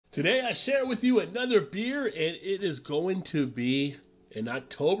Today I share with you another beer, and it is going to be an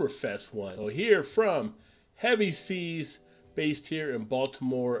Oktoberfest one. So here from Heavy Seas, based here in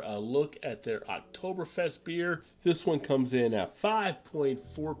Baltimore, a look at their Oktoberfest beer. This one comes in at 5.4%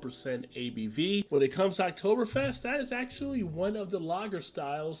 ABV. When it comes to Oktoberfest, that is actually one of the lager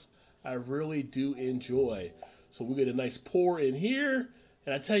styles I really do enjoy. So we get a nice pour in here,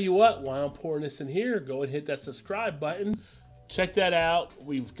 and I tell you what, while I'm pouring this in here, go and hit that subscribe button. Check that out.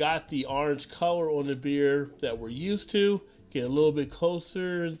 We've got the orange color on the beer that we're used to. Get a little bit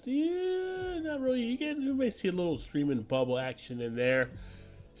closer. Yeah, not really. You may see a little streaming bubble action in there.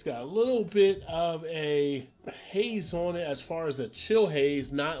 It's got a little bit of a haze on it as far as a chill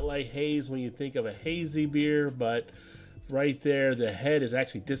haze. Not like haze when you think of a hazy beer, but right there, the head is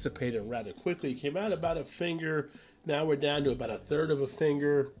actually dissipating rather quickly. It came out about a finger. Now we're down to about a third of a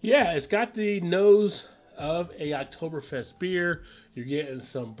finger. Yeah, it's got the nose of a Oktoberfest beer. You're getting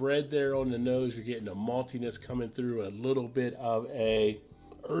some bread there on the nose. You're getting a maltiness coming through, a little bit of a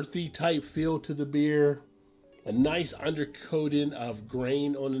earthy type feel to the beer, a nice undercoating of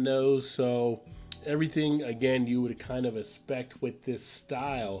grain on the nose. So everything, again, you would kind of expect with this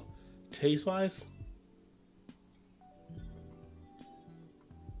style. Taste wise,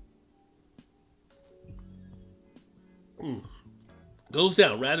 goes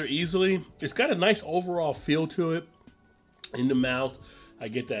down rather easily. It's got a nice overall feel to it in the mouth. I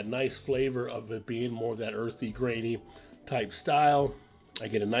get that nice flavor of it being more of that earthy, grainy type style. I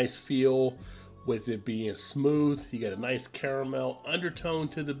get a nice feel with it being smooth. You get a nice caramel undertone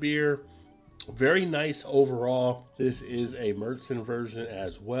to the beer. Very nice overall. This is a Märzen version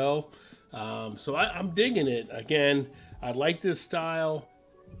as well. So I'm digging it. Again, I like this style.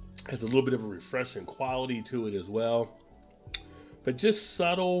 Has a little bit of a refreshing quality to it as well. But just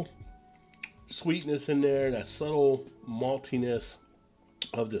subtle sweetness in there, that subtle maltiness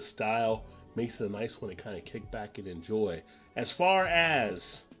of the style makes it a nice one to kind of kick back and enjoy. As far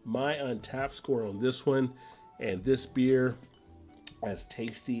as my Untappd score on this one, and this beer, as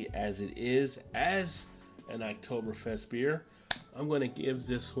tasty as it is as an Oktoberfest beer, I'm going to give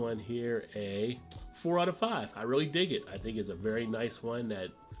this one here a 4 out of 5. I really dig it. I think it's a very nice one that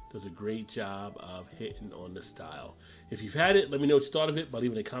does a great job of hitting on the style. If you've had it, let me know what you thought of it by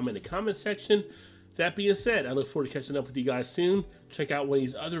leaving a comment in the comment section. That being said, I look forward to catching up with you guys soon. Check out one of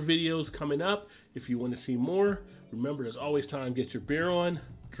these other videos coming up if you want to see more. Remember, there's always time to get your beer on.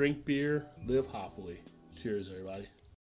 Drink beer, live happily. Cheers, everybody.